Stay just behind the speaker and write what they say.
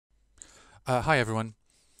Hi everyone.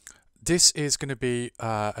 This is going to be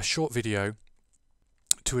a short video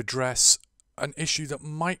to address an issue that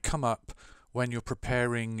might come up when you're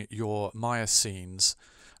preparing your Maya scenes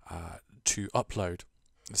to upload.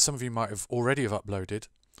 Some of you might have already uploaded.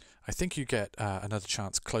 I think you get another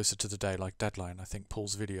chance closer to the day, like deadline, I think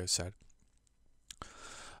Paul's video said.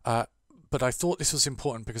 But I thought this was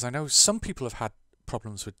important because I know some people have had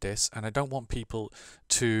problems with this, and I don't want people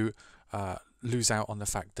to lose out on the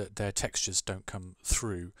fact that their textures don't come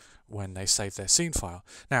through when they save their scene file.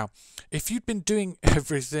 Now, if you'd been doing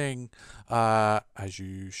everything as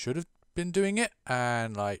you should have been doing it,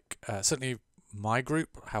 and like certainly my group,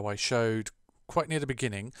 how I showed quite near the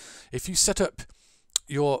beginning, if you set up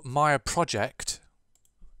your Maya project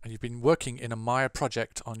and you've been working in a Maya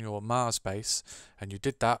project on your Mars base, and you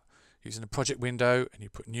did that using a project window, and you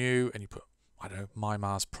put new, and you put, I don't know, My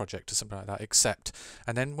Mars project or something like that, accept.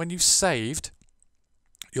 And then when you've saved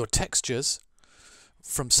your textures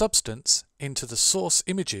from Substance into the source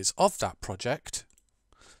images of that project,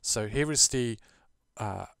 so here is the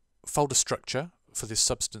folder structure for this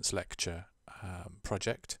Substance lecture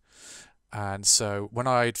project. And so when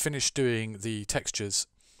I'd finished doing the textures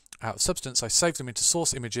out of Substance, I saved them into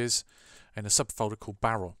source images in a subfolder called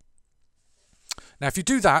barrel. Now if you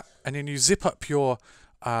do that and then you zip up your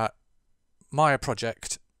Maya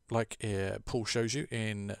project like Paul shows you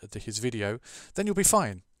in his video, then you'll be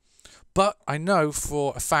fine. But I know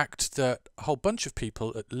for a fact that a whole bunch of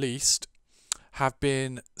people at least have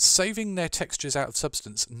been saving their textures out of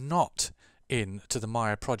Substance not into the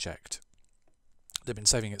Maya project. They've been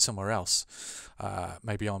saving it somewhere else,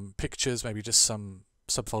 maybe on pictures, maybe just some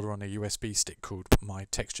subfolder on a USB stick called My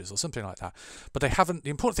Textures or something like that. But they haven't, the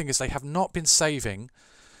important thing is they have not been saving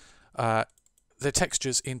their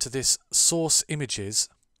textures into this source images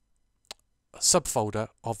subfolder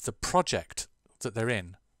of the project that they're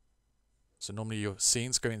in. So normally your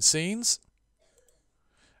scenes go in scenes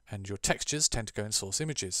and your textures tend to go in source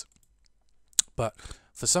images. But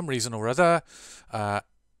for some reason or other,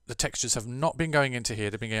 the textures have not been going into here,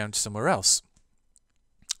 they've been going to somewhere else.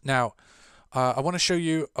 Now, I want to show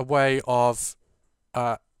you a way of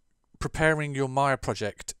preparing your Maya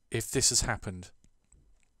project if this has happened.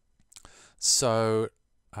 So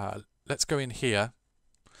let's go in here,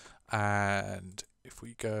 and if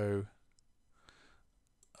we go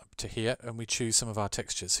up to here and we choose some of our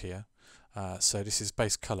textures here, so this is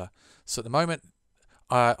base color. So at the moment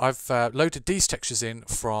I've loaded these textures in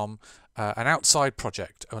from an outside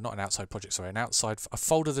project, or not an outside project, sorry, a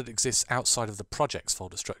folder that exists outside of the projects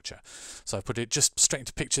folder structure. So I put it just straight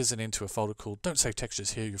into pictures and into a folder called Don't Save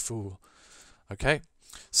Textures Here, You Fool. Okay,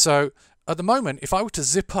 so at the moment if I were to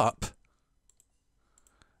zip up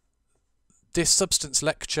this Substance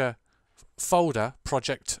lecture folder,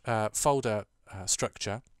 project folder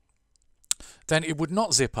structure, then it would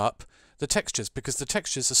not zip up the textures because the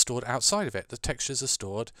textures are stored outside of it. The textures are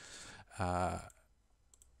stored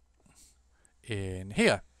in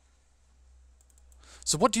here.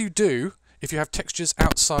 So what do you do if you have textures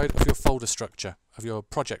outside of your folder structure, of your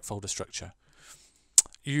project folder structure?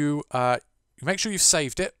 You make sure you've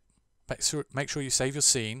saved it. Make sure you save your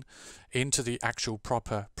scene into the actual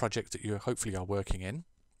proper project that you hopefully are working in,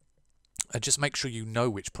 and just make sure you know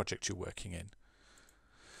which project you're working in.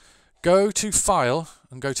 Go to File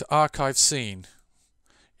and go to Archive Scene.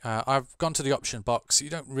 I've gone to the option box. You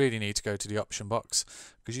don't really need to go to the option box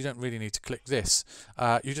because you don't really need to click this.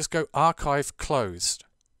 You just go Archive Closed.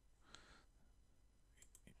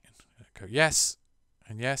 Go yes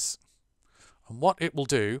and yes. And what it will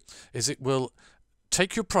do is it will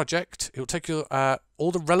take your project, it will take your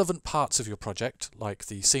all the relevant parts of your project, like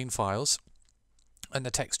the scene files and the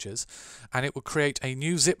textures, and it will create a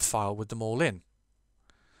new zip file with them all in.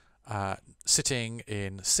 Sitting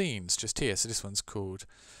in scenes just here. So this one's called,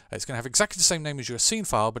 it's going to have exactly the same name as your scene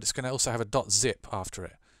file, but it's going to also have a .zip after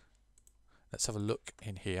it. Let's have a look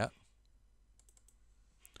in here.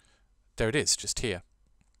 There it is, just here.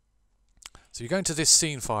 So you go into this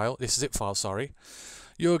scene file, this zip file, sorry.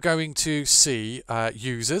 You're going to see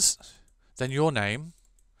users, then your name,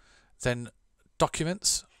 then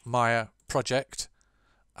documents, Maya project,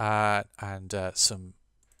 and some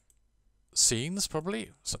scenes,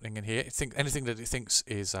 probably something in here. Anything that it thinks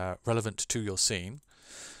is relevant to your scene.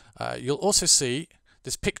 You'll also see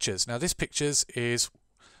this pictures. Now this pictures is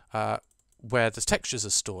where the textures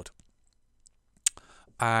are stored,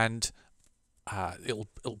 and it'll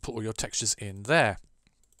put all your textures in there.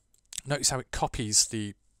 Notice how it copies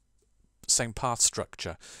the same path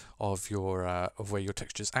structure of your of where your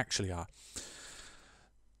textures actually are.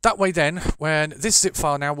 That way then, when this zip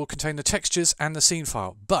file now will contain the textures and the scene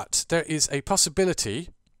file, but there is a possibility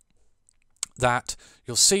that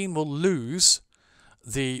your scene will lose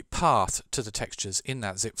the path to the textures in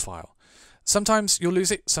that zip file. Sometimes you'll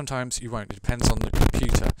lose it, sometimes you won't. It depends on the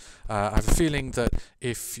computer. I have a feeling that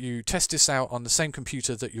if you test this out on the same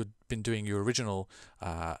computer that you've been doing your original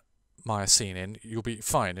Maya scene in, you'll be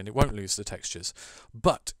fine and it won't lose the textures.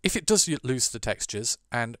 But if it does lose the textures,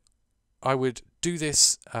 and I would do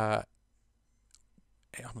this, I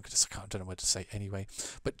don't know what to say anyway,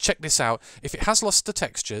 but check this out. If it has lost the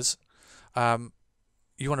textures,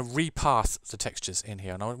 you want to repath the textures in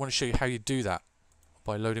here, and I want to show you how you do that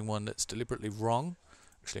by loading one that's deliberately wrong.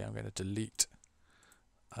 Actually, I'm going to delete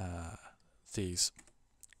these.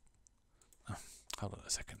 Oh, hold on a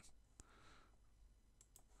second.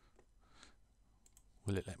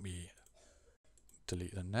 Will it let me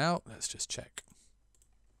delete them now? Let's just check.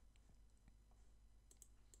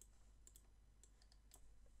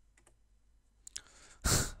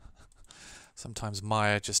 Sometimes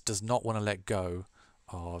Maya just does not want to let go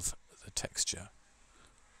of the texture.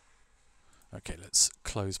 Okay, let's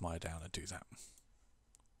close Maya down and do that.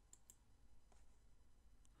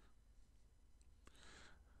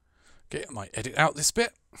 Okay, I might edit out this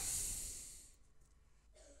bit.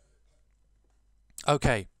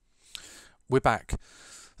 Okay, we're back.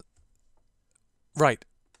 Right,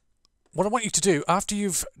 what I want you to do, after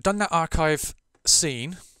you've done that archive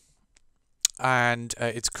scene and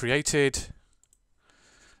it's created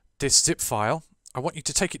this zip file, I want you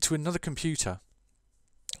to take it to another computer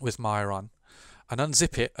with Maya on and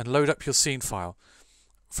unzip it and load up your scene file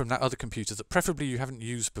from that other computer that preferably you haven't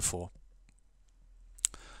used before.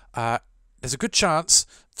 There's a good chance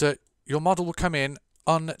that your model will come in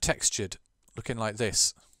untextured, looking like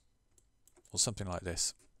this or something like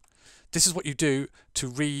this. This is what you do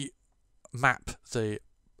to remap the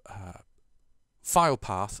file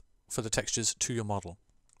path for the textures to your model.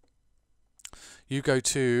 You go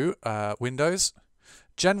to Windows,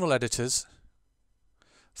 General Editors,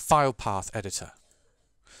 File Path Editor.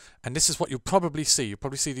 And this is what you'll probably see. You'll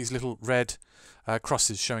probably see these little red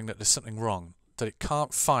crosses showing that there's something wrong, that it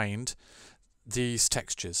can't find these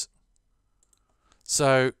textures.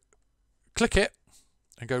 So click it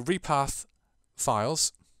and go Repath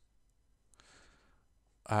Files.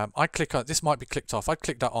 I click on, this might be clicked off. I'd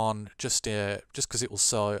click that on just because it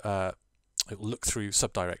will look through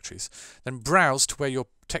subdirectories. Then browse to where your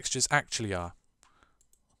textures actually are.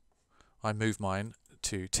 I move mine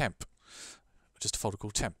to temp, just a folder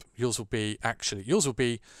called temp. Yours will be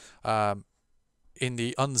in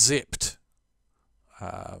the unzipped.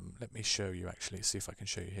 Let me show you actually, see if I can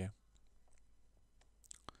show you here.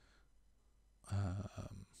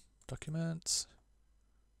 Documents.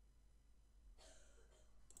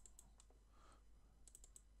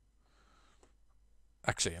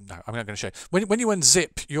 Actually, no, I'm not going to show you. When you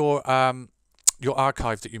unzip your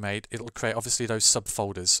archive that you made, it'll create obviously those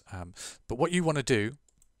subfolders. But what you want to do,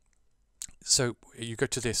 so you go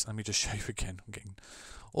to this. Let me just show you again. I'm getting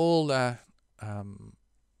all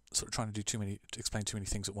sort of trying to explain too many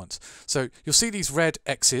things at once. So you'll see these red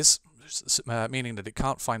X's, meaning that it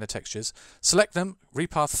can't find the textures. Select them,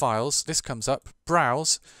 repath files. This comes up,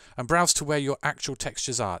 browse, and browse to where your actual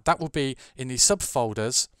textures are. That will be in the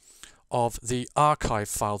subfolders of the archive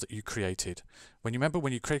file that you created. When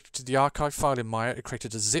you created the archive file in Maya, it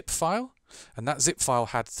created a zip file, and that zip file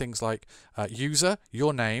had things like user,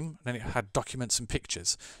 your name, and then it had documents and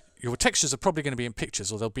pictures. Your textures are probably going to be in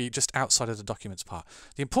pictures, or they'll be just outside of the documents part.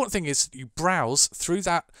 The important thing is you browse through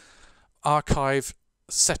that archive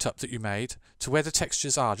setup that you made to where the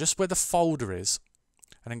textures are, just where the folder is,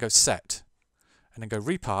 and then go set, and then go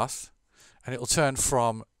repath, and it will turn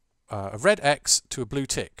from a red X to a blue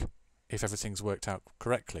tick if everything's worked out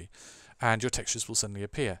correctly, and your textures will suddenly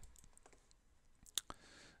appear.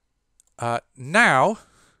 Now,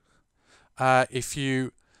 if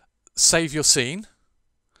you save your scene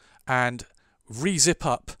and re-zip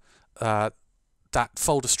up that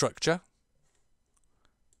folder structure,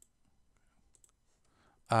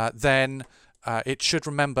 then it should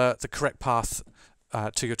remember the correct path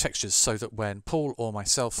to your textures, so that when Paul or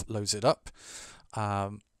myself loads it up,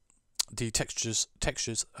 the textures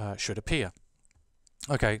should appear.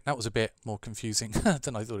 Okay, that was a bit more confusing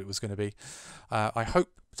than I thought it was going to be. I hope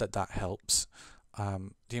that helps.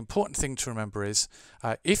 The important thing to remember is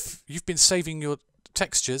if you've been saving your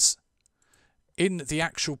textures in the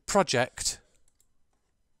actual project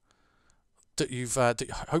that that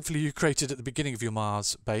hopefully you created at the beginning of your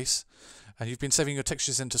Mars base, and you've been saving your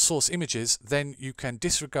textures into source images, then you can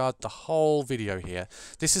disregard the whole video here.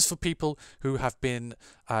 This is for people who have been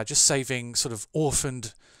just saving sort of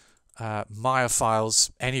orphaned Maya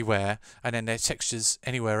files anywhere, and then their textures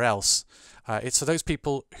anywhere else. It's for those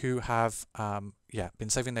people who have been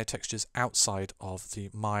saving their textures outside of the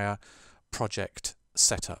Maya project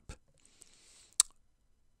setup.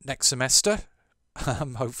 Next semester,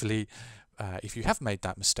 hopefully, if you have made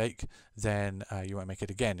that mistake, then you won't make it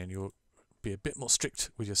again, and you'll be a bit more strict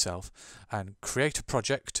with yourself and create a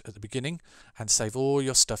project at the beginning and save all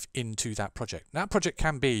your stuff into that project. Now, that project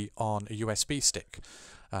can be on a USB stick,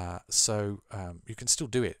 so you can still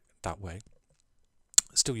do it that way.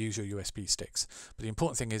 Still use your USB sticks, but the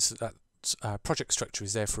important thing is that project structure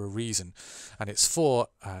is there for a reason, and it's for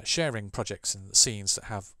sharing projects and scenes that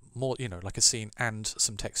have more, like a scene and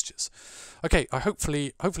some textures. Okay,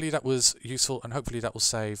 hopefully that was useful, and hopefully that will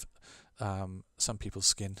save some people's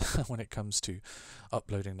skin when it comes to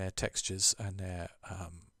uploading their textures and their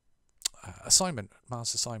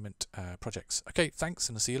Mars assignment projects. Okay, thanks,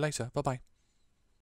 and I'll see you later. Bye bye.